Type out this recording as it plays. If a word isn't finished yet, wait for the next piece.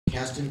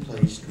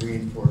cast-in-place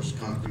reinforced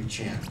concrete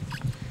channel.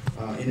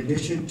 In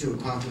addition to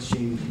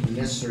accomplishing the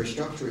necessary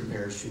structural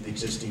repairs to the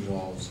existing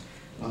walls,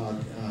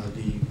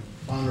 the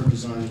final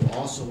design will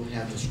also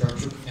have the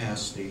structural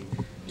capacity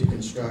to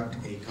construct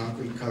a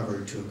concrete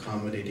cover to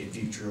accommodate a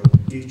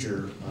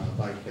future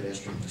bike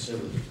pedestrian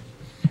facility.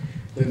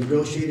 The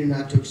negotiated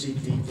not to exceed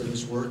fee for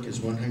this work is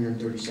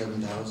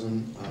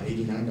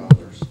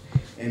 $137,089,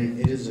 and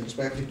it is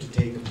expected to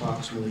take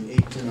approximately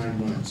 8 to 9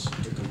 months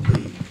to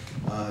complete,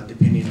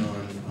 depending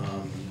on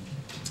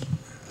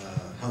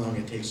how long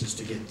it takes us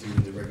to get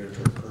through the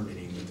regulatory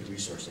permitting with the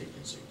resource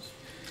agencies.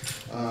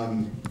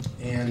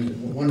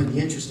 And one of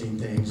the interesting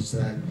things is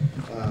that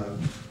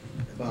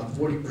about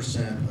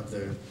 40% of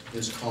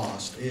this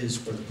cost is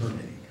for the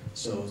permitting.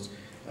 So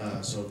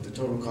the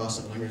total cost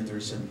of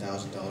 $137,000,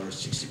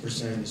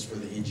 60% is for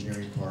the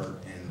engineering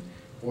part, and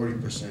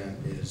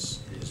 40%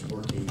 is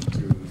working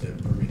through the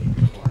permitting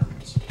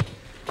requirements.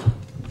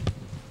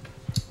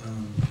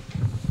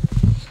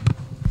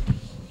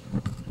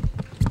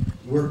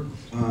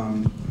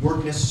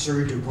 Work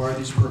necessary to acquire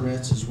these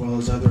permits, as well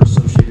as other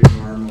associated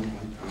environmental.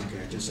 Okay,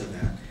 I just said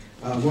that.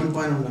 One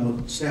final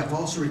note: staff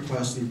also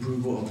requests the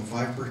approval of a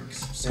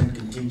 5%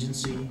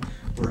 contingency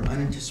for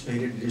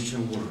unanticipated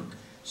additional work.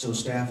 So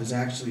staff is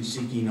actually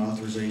seeking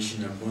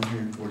authorization of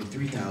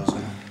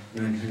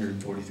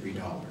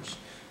 $143,943.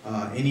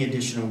 Any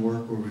additional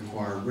work will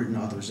require written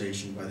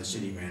authorization by the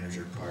city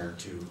manager prior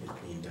to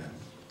it being done.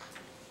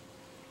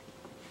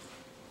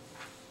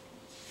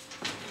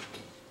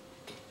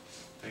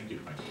 Thank you,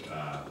 Mike.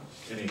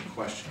 Any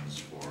questions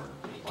for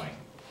Mike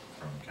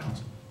from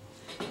council?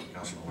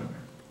 Councilman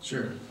Whitmer.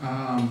 Sure.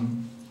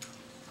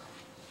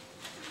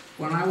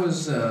 When I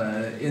was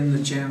in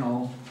the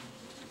channel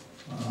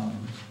a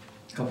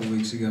couple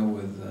weeks ago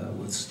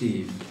with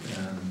Steve,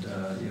 and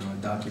I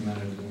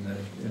documented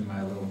in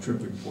my little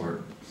trip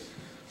report,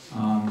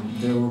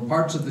 there were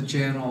parts of the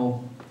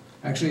channel,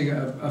 actually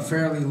a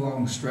fairly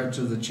long stretch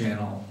of the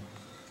channel,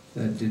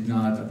 that did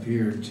not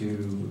appear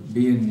to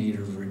be in need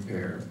of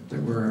repair.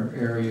 There were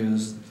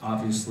areas,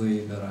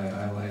 obviously, that I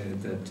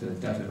highlighted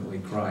that definitely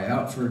cry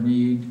out for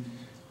need,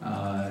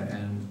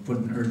 and put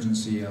an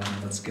urgency on,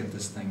 let's get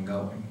this thing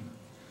going.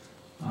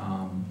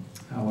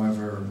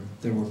 However,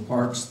 there were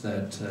parts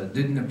that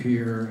didn't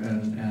appear,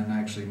 and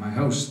actually my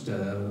host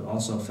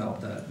also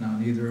felt that. Now,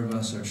 neither of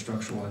us are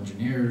structural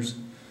engineers,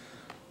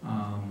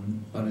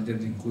 but it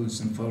did include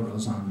some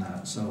photos on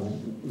that. So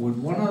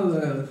would one of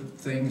the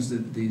things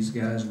that these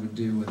guys would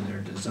do in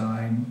their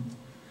design,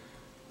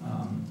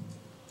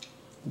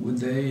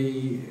 would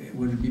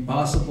it be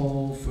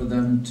possible for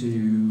them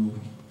to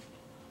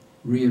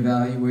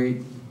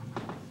reevaluate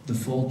the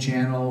full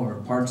channel, or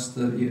parts,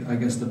 I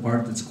guess the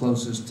part that's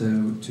closest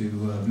to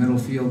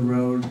Middlefield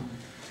Road,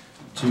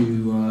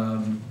 to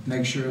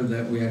make sure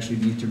that we actually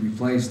need to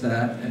replace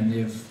that, and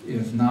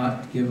if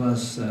not, give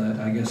us,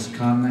 I guess,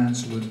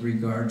 comments with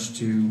regards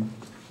to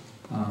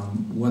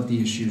what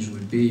the issues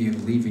would be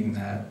of leaving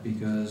that,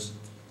 because,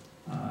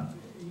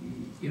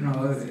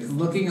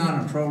 looking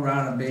on a pro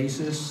rata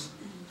basis,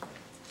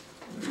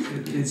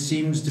 it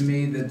seems to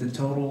me that the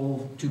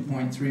total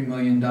 $2.3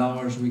 million,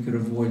 we could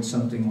avoid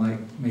something like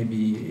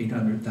maybe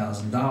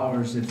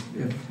 $800,000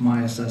 if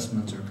my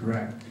assessments are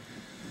correct.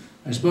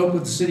 I spoke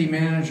with the city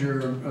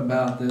manager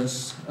about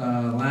this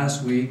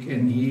last week,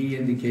 and he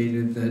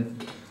indicated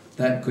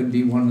that could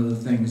be one of the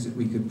things that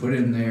we could put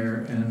in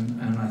there, and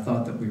I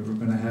thought that we were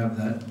going to have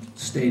that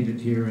stated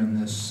here in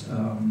this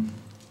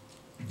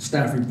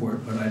staff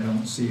report, but I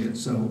don't see it.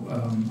 So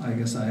I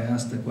guess I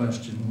asked the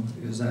question,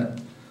 is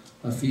that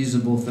a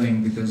feasible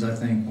thing? Because I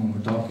think when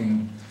we're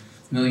talking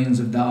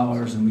millions of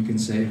dollars and we can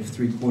save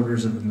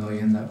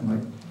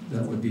 $750,000,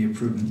 that would be a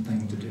prudent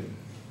thing to do.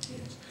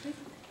 Yes.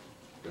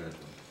 Go ahead.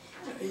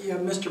 Yeah,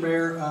 Mr.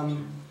 Mayor,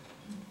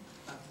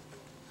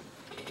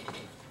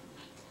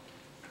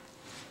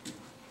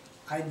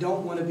 I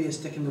don't want to be a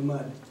stick in the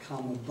mud,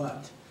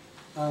 but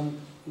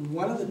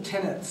one of the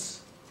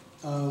tenets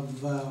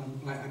of,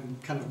 I'm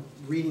kind of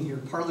reading here,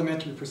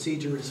 parliamentary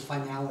procedure is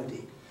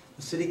finality.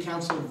 The City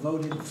Council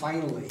voted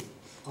finally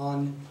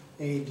on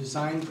a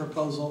design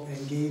proposal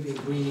and gave a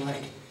green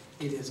light.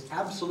 It is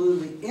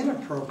absolutely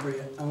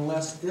inappropriate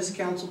unless this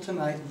council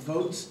tonight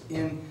votes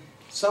in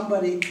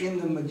somebody in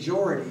the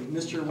majority.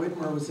 Mr.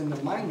 Whitmer was in the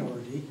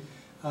minority,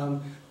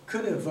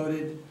 could have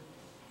voted,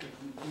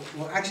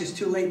 well, actually it's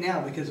too late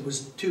now because it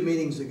was 2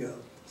 meetings ago.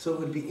 So it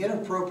would be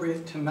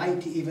inappropriate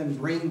tonight to even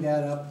bring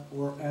that up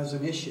or as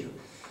an issue.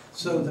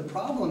 So the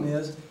problem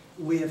is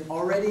we have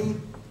already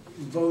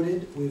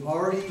voted, we've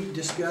already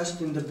discussed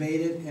and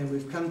debated, and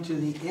we've come to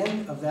the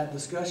end of that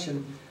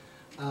discussion.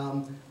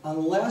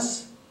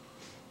 Unless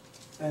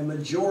a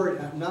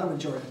majority, not a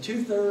majority,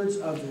 2/3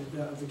 of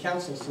the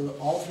council, so that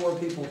all 4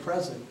 people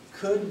present,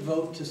 could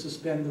vote to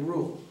suspend the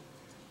rule.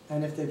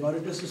 And if they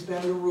voted to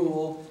suspend the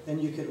rule, then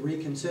you could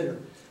reconsider.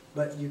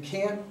 But you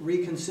can't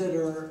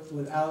reconsider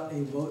without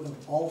a vote of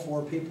all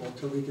 4 people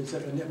to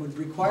reconsider. And it would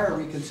require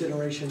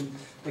reconsideration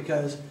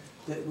because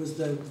it was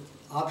the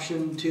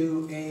option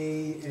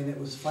 2A, and it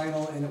was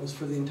final, and it was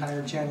for the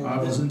entire channel. I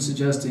wasn't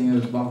suggesting a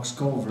box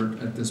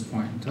culvert at this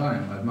point in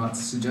time. I'm not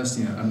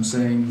suggesting it. I'm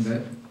saying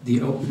that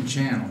the open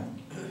channel,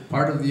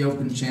 part of the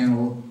open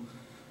channel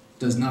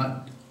does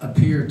not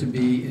appear to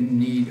be in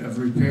need of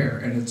repair,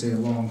 and it's a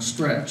long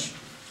stretch.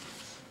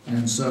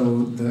 And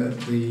so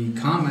the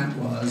comment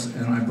was,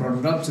 and I brought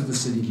it up to the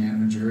city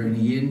manager, and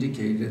he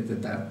indicated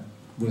that that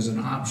was an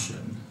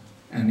option.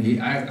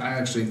 And I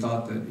actually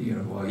thought that, you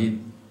know, well,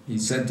 he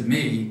said to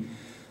me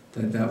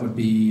that that would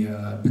be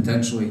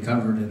potentially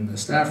covered in the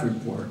staff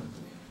report.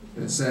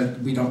 It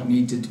said we don't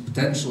need to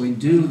potentially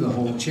do the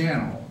whole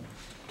channel.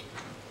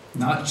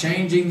 Not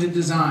changing the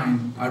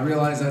design, I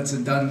realize that's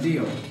a done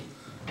deal.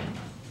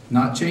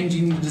 Not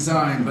changing the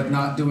design, but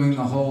not doing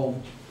the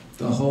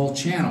whole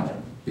channel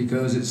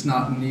because it's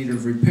not in need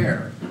of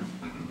repair.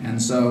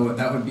 And so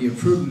that would be a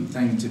prudent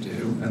thing to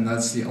do, and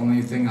that's the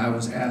only thing I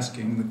was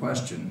asking the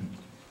question.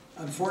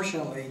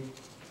 Unfortunately,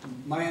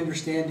 my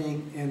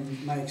understanding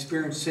and my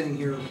experience sitting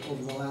here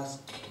over the last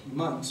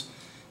months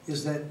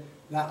is that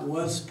that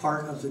was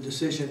part of the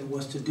decision,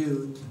 was to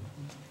do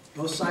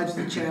both sides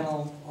of the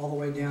channel all the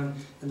way down,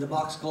 and the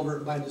box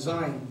culvert by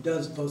design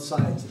does both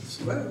sides.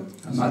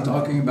 I'm not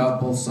talking about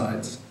both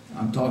sides.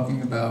 I'm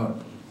talking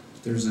about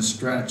there's a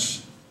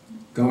stretch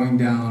going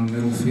down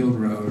Middlefield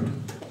Road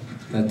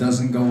that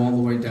doesn't go all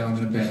the way down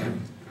to Bay.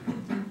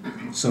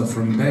 So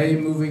from Bay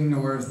moving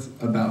north,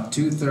 about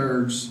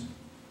 2/3,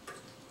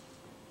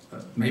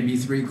 maybe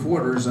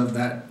 3/4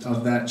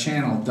 of that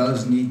channel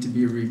does need to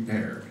be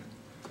repaired.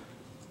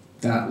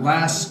 That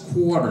last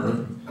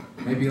quarter,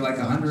 maybe like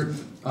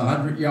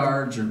 100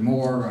 yards or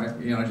more, I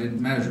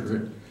didn't measure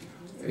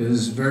it,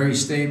 is very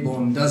stable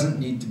and doesn't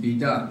need to be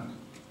done.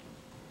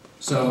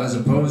 So as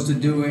opposed to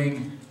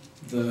doing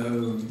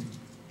the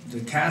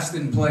cast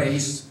in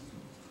place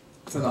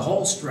for the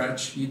whole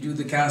stretch, you do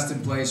the cast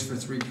in place for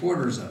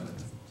 3/4 of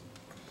it.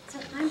 So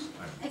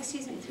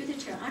excuse me, through the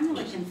chair, I'm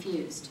really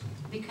confused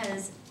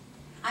because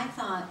I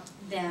thought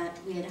that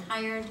we had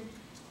hired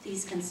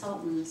these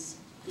consultants,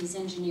 these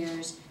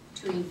engineers,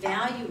 to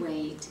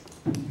evaluate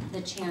the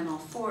channel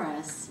for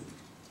us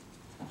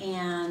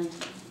and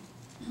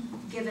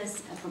give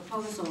us a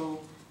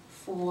proposal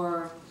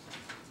for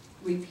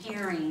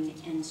repairing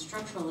and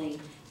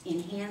structurally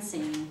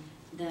enhancing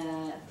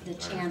the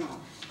channel.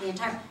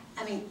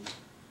 I mean,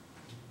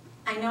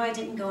 I know I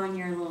didn't go on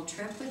your little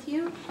trip with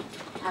you.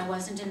 I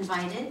wasn't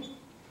invited,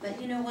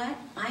 but you know what?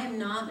 I am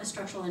not a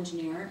structural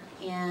engineer,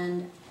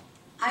 and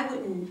I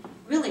wouldn't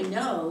really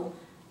know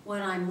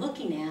what I'm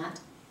looking at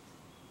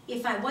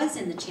if I was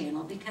in the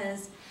channel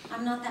because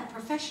I'm not that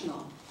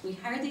professional. We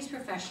hired these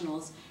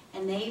professionals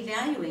and they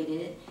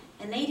evaluated it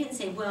and they didn't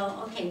say,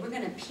 well, okay, we're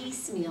gonna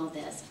piecemeal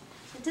this.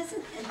 It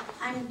doesn't,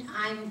 I'm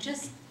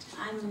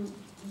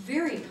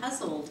very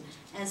puzzled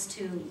as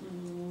to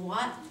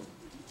what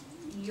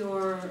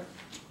you're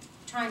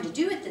trying to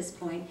do at this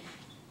point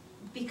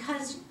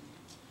because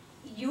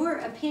your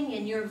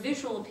opinion, your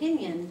visual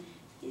opinion,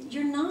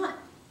 you're not,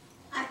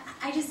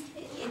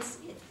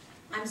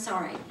 I'm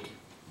sorry.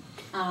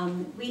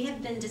 We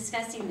have been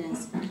discussing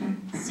this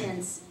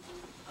since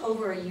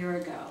over a year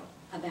ago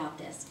about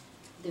this.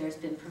 There's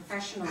been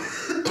professional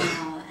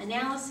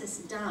analysis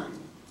done,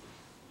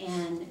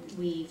 and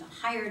we've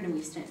hired and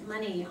we've spent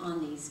money on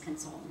these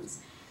consultants,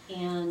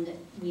 and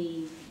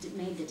we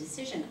made the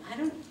decision. I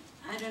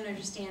don't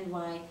understand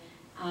why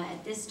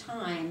at this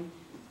time,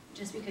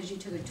 just because you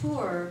took a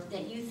tour,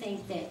 that you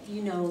think that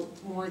you know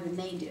more than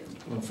they do.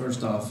 Well,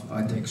 first off,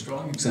 I take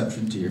strong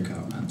exception to your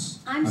comments.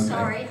 I'm okay.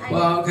 sorry.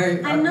 Well,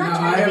 okay. I'm not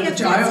trying to be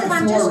offensive.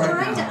 I'm just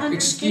trying to understand.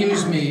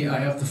 Excuse me, I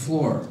have the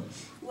floor.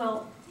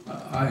 Well,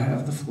 I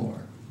have the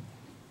floor.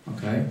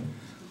 Okay?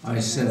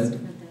 I said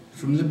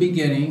from the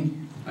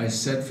beginning, I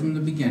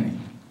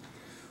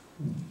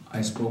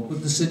spoke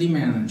with the city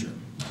manager.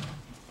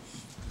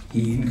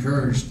 He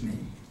encouraged me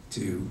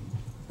to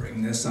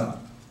bring this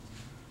up.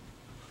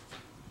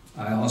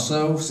 I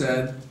also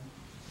said,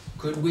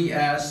 could we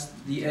ask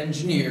the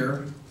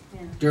engineer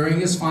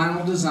during his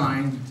final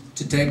design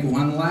to take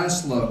one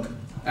last look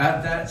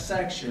at that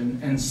section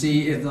and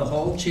see if the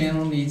whole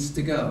channel needs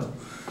to go.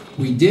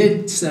 We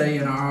did say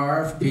in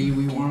our RFP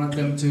we wanted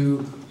them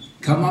to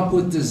come up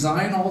with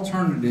design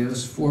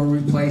alternatives for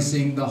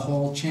replacing the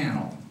whole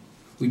channel.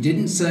 We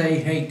didn't say,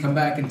 hey, come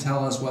back and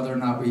tell us whether or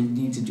not we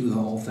need to do the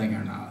whole thing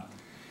or not.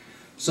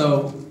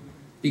 So,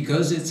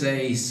 because it's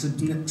a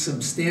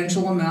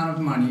substantial amount of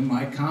money,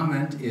 my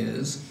comment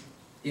is,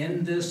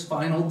 in this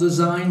final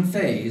design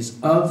phase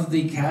of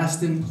the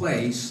cast in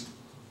place,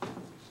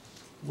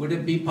 would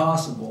it be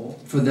possible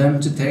for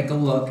them to take a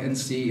look and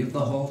see if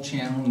the whole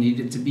channel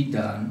needed to be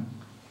done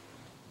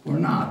or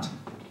not?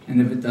 And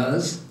if it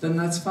does, then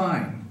that's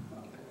fine.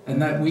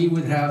 And that we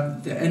would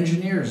have the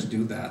engineers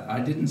do that. I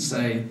didn't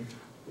say,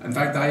 in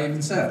fact, I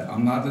even said,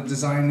 I'm not a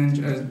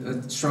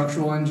a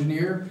structural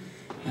engineer.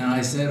 And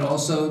I said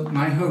also,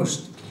 my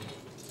host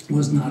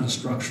was not a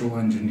structural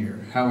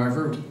engineer.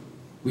 However,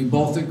 we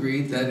both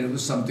agreed that it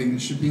was something that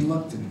should be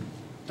looked at.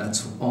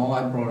 That's all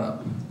I brought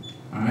up.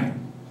 All right?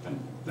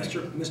 Thank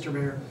you. Mr.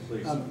 Mayor,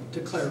 Please. to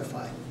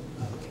clarify,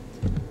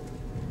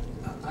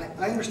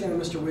 I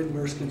understand Mr.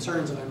 Widmer's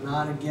concerns, and I'm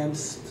not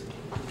against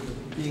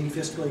being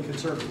fiscally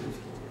conservative.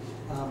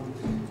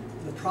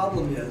 The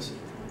problem is,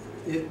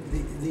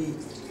 the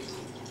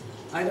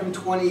item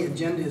 20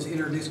 agenda is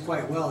introduced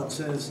quite well. It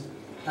says,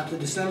 at the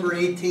December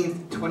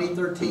 18th,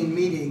 2013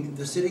 meeting,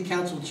 the City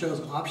Council chose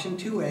option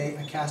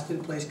 2A, a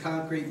cast-in-place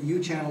concrete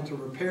U-channel to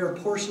repair a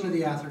portion of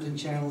the Atherton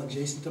Channel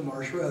adjacent to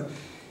Marsh Road.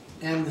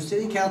 And the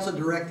City Council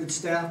directed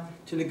staff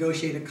to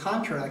negotiate a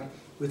contract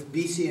with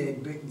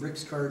BCA,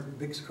 Bix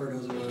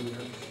Cardozo over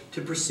there,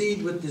 to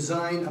proceed with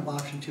design of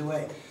option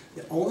 2A.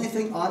 The only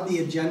thing on the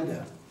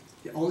agenda,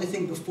 the only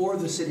thing before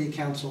the City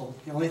Council,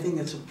 the only thing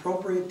that's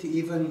appropriate to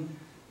even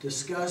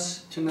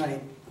discuss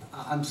tonight,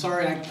 I'm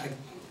sorry, I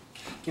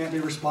can't be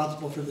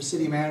responsible for the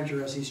city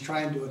manager as he's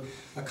trying to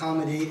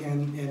accommodate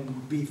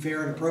and be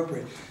fair and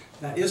appropriate.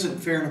 That isn't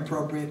fair and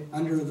appropriate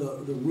under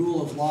the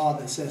rule of law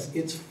that says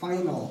it's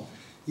final.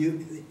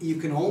 You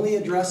can only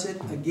address it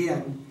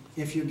again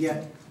if you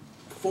get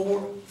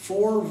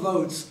four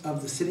votes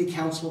of the City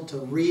Council to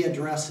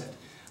readdress it.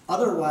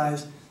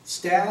 Otherwise,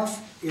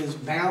 staff is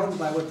bound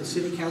by what the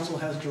City Council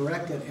has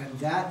directed, and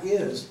that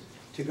is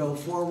to go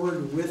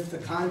forward with the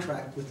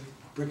contract with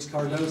Bix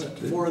Cardozo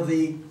for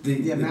the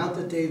amount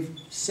that they've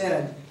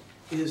said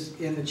is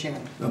in the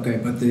channel. Okay,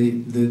 but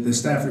the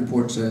staff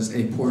report says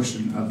a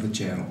portion of the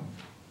channel.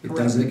 It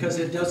Correct, doesn't. because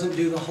it doesn't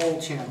do the whole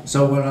channel.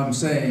 So what I'm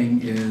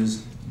saying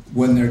is,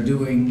 when they're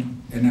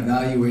doing and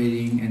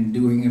evaluating and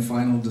doing a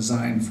final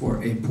design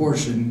for a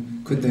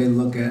portion, could they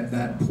look at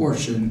that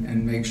portion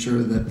and make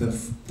sure that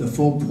the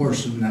full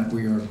portion that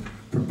we are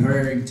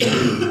preparing to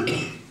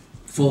do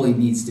fully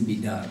needs to be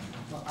done?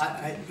 Well,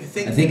 I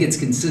think it's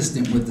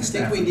consistent with the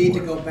staff I think we need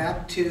to report. go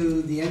back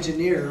to the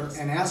engineer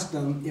and ask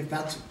them if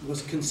that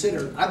was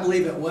considered. I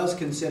believe it was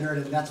considered,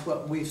 and that's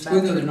what we've sat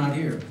Well, no, they're not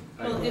here.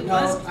 Well, it No,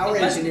 was, our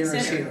it was engineer is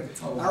considered.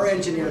 here. Our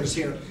engineer is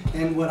here.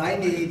 And what I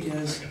need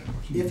is,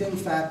 if in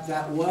fact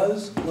that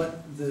was what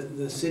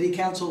the city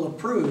council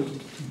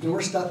approved, then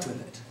we're stuck with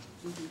it.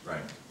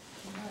 Right.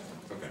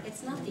 Okay,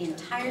 It's not the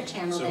entire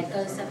channel that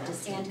goes up to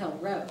Sand Hill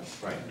Road.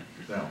 right,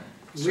 no.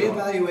 So-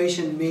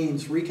 Reevaluation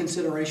means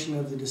reconsideration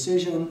of the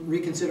decision.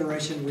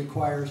 Reconsideration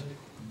requires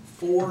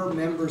 4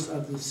 members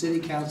of the city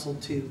council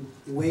to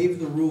waive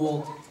the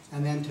rule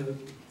and then to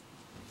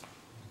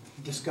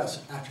discuss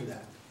it after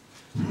that.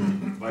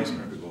 Vice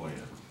Mayor DeGolia.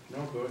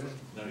 No, go ahead.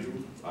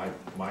 No,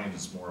 mine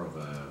is more of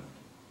a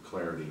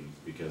clarity,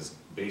 because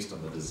based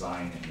on the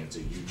design, and it's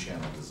a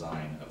U-channel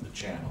design of the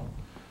channel,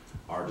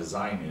 our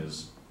design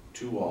is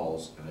 2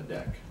 walls and a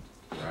deck,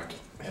 correct?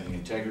 And the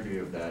integrity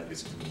of that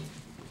is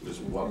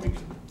what we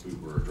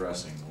were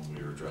addressing when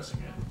we were addressing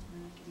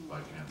it by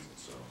council,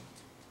 so,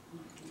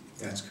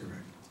 That's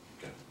correct.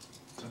 okay.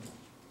 Simple.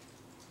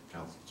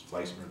 Council,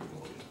 Vice Mayor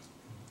DeGolia.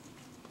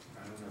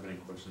 I don't have any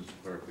questions for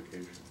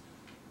clarification.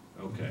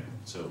 Okay,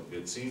 so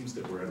it seems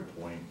that we're at a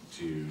point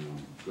to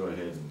go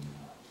ahead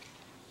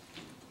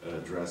and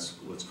address,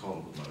 let's call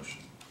it a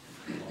motion.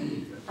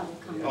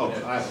 Public comment. Oh,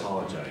 I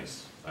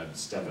apologize, I'm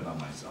stepping on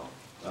myself.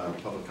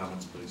 Public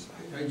comments, please.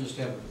 I just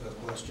have a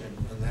question,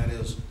 and that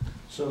is,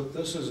 so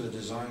this is a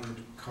design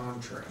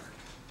contract,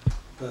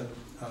 but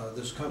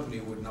this company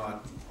would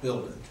not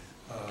build it.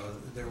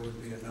 There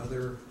would be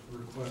another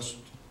request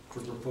for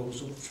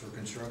proposals for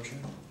construction?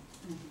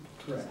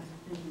 Correct.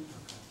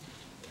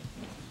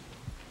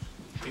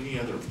 Any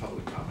other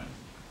public comment?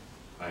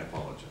 I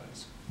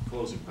apologize.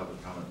 Closing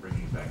public comment,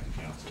 bringing it back to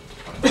council.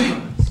 Final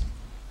comments.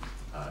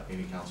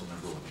 Any council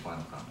member with a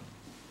final comment?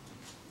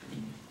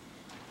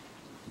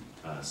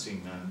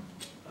 Seeing none,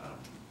 I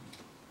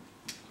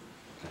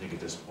think at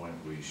this point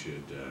we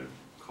should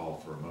call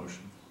for a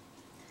motion.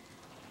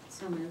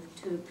 So moved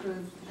to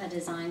approve a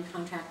design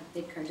contract with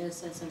Big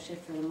Cardoso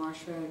Associates for the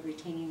Marsh Road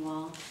retaining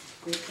wall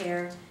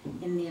repair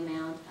in the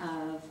amount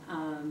of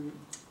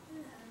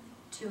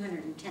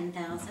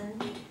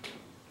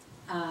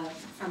 $210,000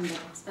 from the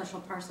special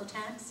parcel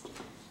tax.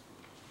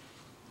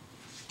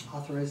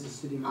 Authorize the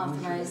city manager.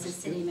 Authorize the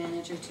city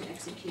manager to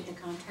execute the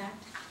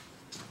contract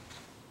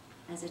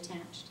as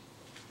attached.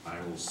 I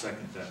will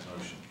second that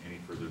motion. Any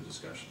further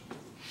discussion?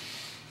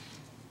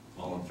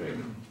 All in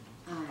favor?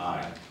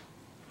 Aye.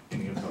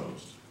 Any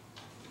opposed?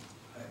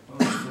 I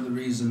oppose for the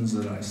reasons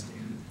that I stated.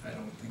 I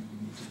don't think we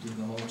need to do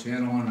the whole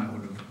channel, and I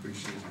would have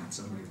appreciated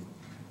somebody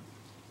looking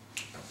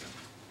at it.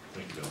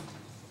 Thank you, Bill.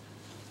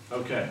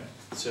 Okay,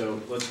 so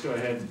let's go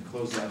ahead and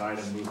close that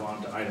item, move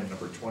on to item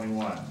number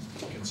 21.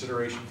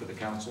 Consideration for the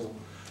council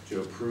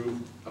to approve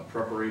a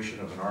preparation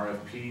of an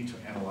RFP to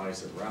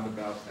analyze the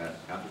roundabout at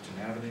Atherton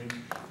Avenue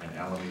and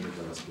Alameda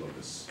de los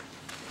Locos.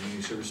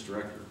 Community Service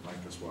Director,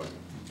 Mike Pasquale.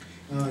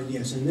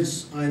 Yes, and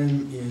this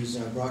item is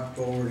brought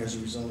forward as a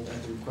result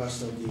at the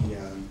request of the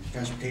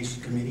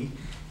Transportation Committee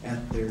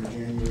at their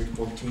January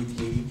 14th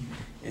meeting,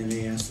 and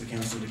they asked the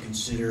council to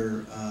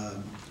consider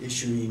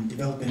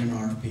developing an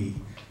RFP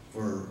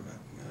for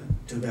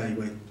to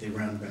evaluate the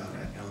roundabout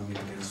at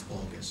Alameda de los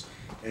Locos.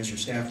 as your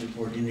staff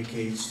report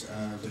indicates,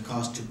 the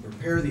cost to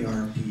prepare the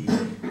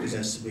RFP is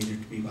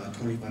estimated to be about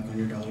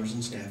 $2,500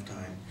 in staff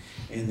time.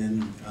 And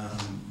then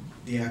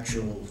the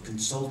actual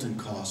consultant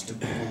cost to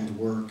perform the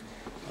work,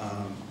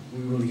 we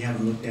really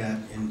haven't looked at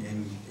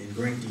in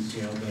great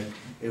detail, but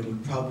it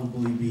would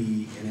probably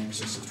be in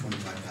excess of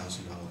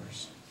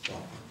 $25,000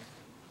 ballpark.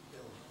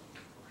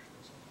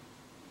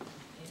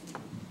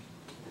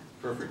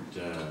 Perfect,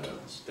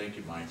 thank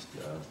you, Mike.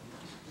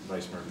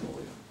 Vice Mayor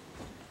Foley.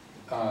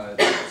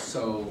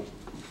 So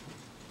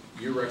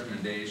your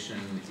recommendation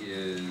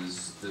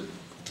is that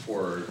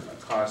for a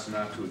cost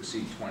not to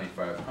exceed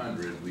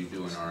 2,500, we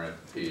do an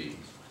RFP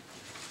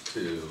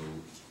to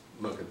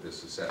look at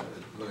this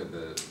assessment, look at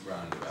the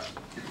roundabout,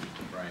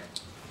 right?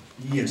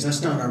 Yes,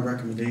 that's not our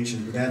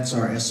recommendation, but that's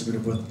our estimate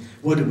of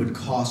what it would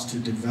cost to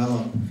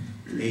develop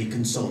a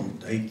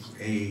consultant,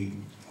 a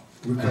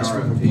request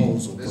for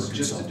proposal for a This is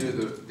just to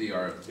consultant. do the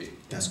RFP.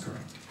 That's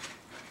correct.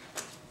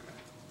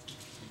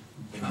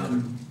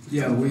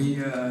 Yeah, we,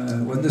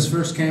 when this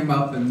first came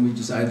up and we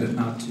decided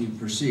not to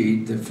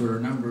proceed, that for a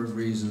number of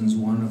reasons,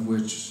 one of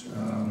which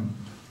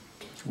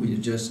we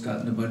had just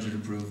gotten the budget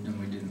approved and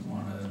we didn't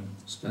want to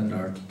spend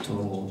our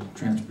total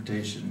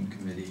transportation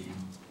committee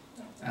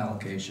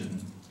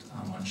allocation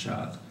on one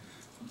shot.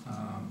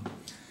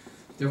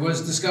 There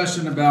was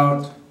discussion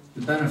about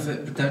the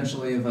benefit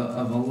potentially of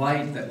a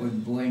light that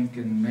would blink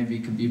and maybe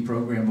could be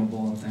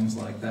programmable and things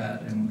like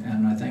that.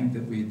 And I think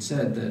that we had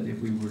said that if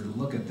we were to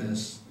look at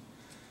this,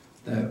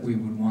 that we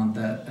would want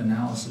that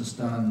analysis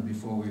done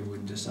before we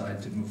would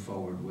decide to move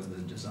forward with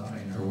a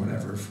design or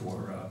whatever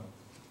for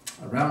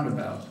a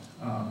roundabout.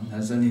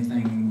 Has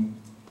anything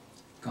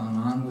gone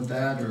on with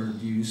that, or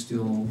do you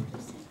still,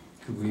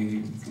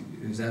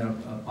 is that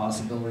a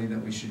possibility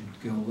that we should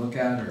go look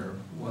at, or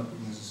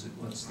what's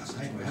the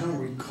situation? I don't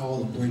recall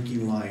the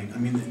blinking light. I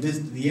mean,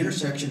 the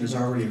intersection is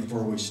already a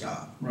four-way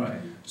stop,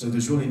 Right. so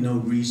there's really no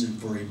reason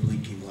for a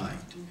blinking light.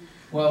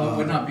 Well, it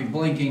would not be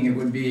blinking,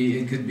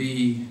 it could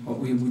be, what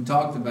we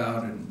talked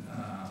about and,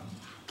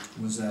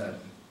 was that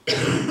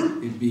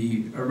it'd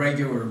be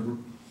irregular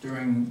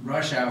during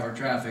rush hour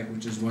traffic,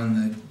 which is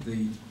when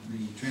the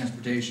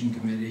transportation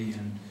committee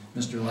and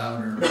Mr.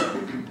 Louder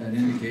had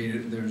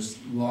indicated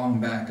there's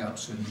long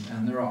backups,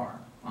 and there are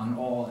on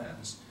all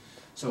ends.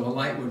 So a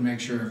light would make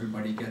sure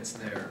everybody gets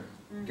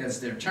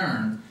their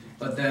turn,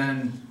 but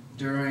then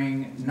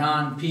during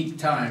non-peak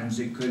times,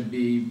 it could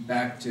be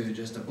back to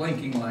just a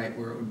blinking light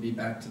where it would be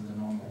back to the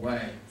normal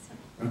way.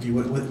 Okay,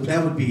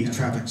 that would be a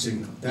traffic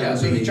signal. That Yeah, would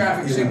so the be-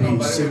 traffic it would signal, be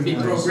but it would be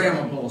signalized.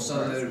 programmable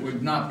so that it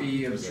would not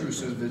be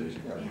obtrusive.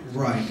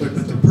 Right,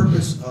 but the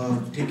purpose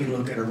of taking a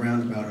look at a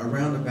roundabout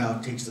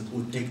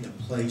would take the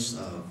place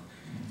of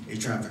a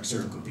traffic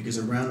circle, because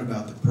a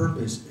roundabout, the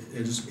purpose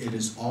it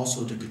is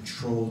also to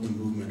control the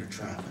movement of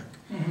traffic.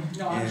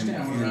 No, I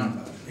understand what a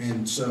roundabout is.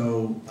 And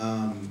so,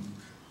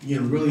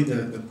 really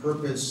the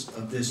purpose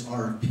of this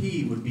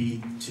RFP would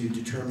be to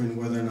determine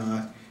whether or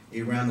not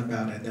a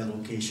roundabout at that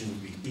location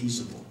would be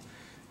feasible,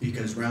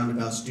 because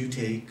roundabouts do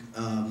take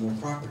more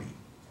property.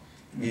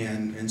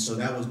 And so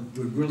that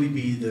would really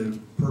be the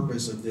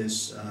purpose of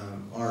this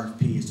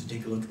RFP, is to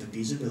take a look at the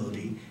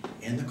feasibility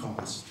and the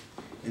cost.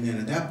 And then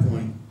at that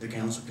point, the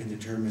council can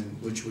determine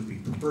which would be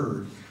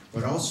preferred.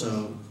 But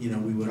also, we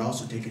would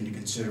also take into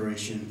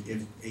consideration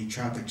if a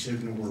traffic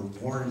signal were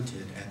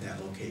warranted at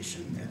that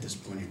location at this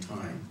point in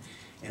time.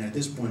 And at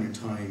this point in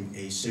time,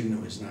 a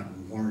signal is not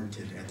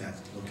warranted at that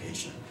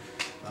location.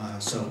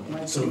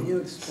 Mike, can you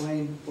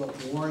explain what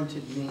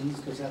warranted means?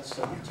 Because that's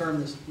a term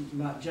that's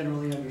not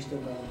generally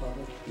understood by the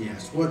public.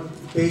 Yes,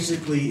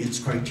 basically it's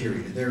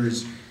criteria.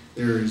 There's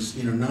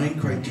 9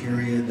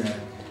 criteria that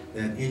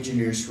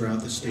engineers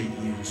throughout the state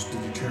use to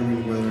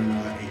determine whether or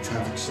not a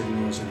traffic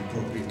signal is an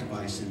appropriate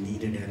device and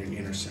needed at an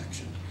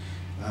intersection.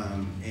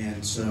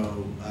 And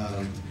so,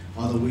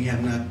 although we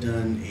have not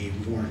done a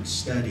warrant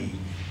study,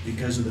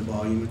 because of the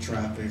volume of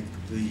traffic,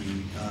 the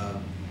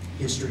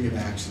history of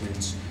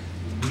accidents,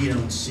 we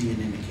don't see an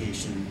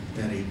indication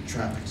that a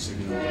traffic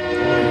signal or a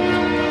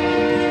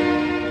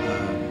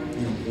roundabout would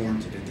be,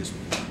 warranted at this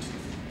point.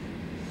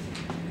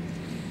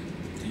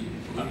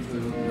 The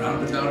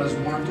roundabout is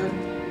warranted?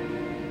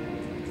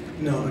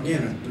 No,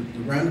 again, the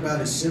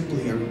roundabout is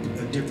simply a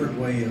different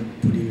way of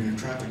putting in a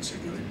traffic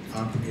signal. It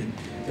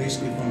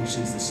basically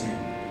functions the same.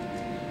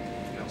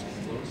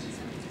 Councilman Lewis?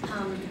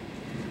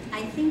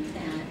 I think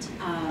that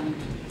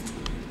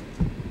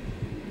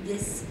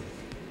this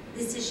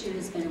issue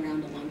has been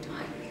around a long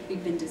time.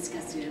 We've been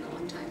discussing it a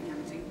long time,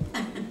 haven't we?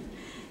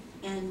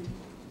 And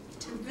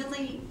to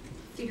really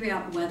figure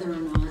out whether or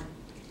not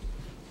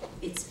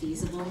it's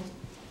feasible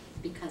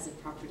because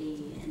of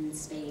property and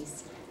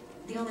space,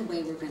 the only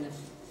way we're going to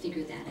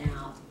figure that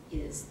out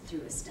is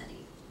through a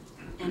study.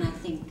 And I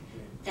think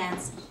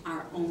that's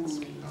our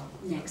only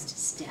next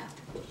step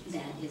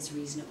that is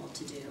reasonable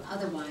to do.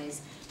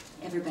 Otherwise,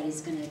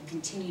 everybody's going to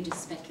continue to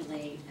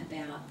speculate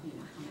about,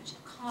 how much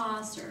it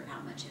costs or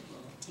how much it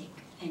will take,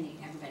 and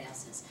everybody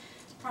else is.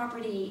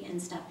 property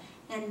and stuff.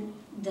 And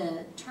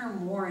the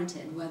term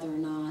warranted, whether or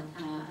not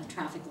a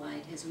traffic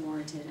light is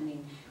warranted, I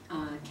mean,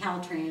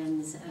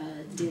 Caltrans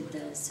did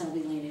the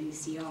Selby Lane at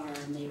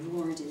ECR, and they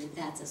warranted it,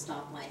 that's a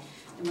stoplight.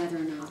 And whether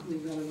or not we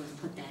really want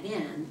to put that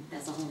in,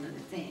 that's a whole other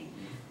thing.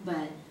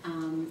 But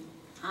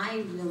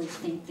I really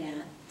think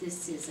that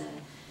this is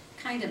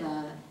a kind of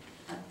a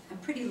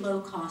pretty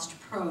low-cost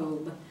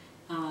probe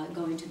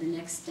going to the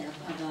next step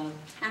of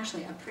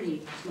actually a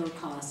pretty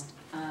low-cost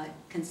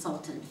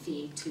consultant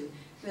fee to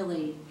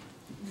really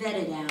vet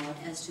it out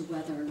as to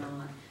whether or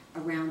not a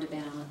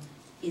roundabout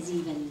is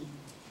even,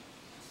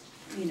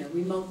 you know,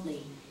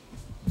 remotely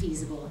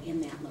feasible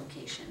in that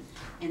location.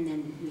 And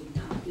then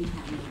we'd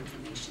have more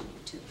information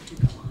to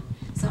go on.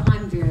 So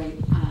I'm very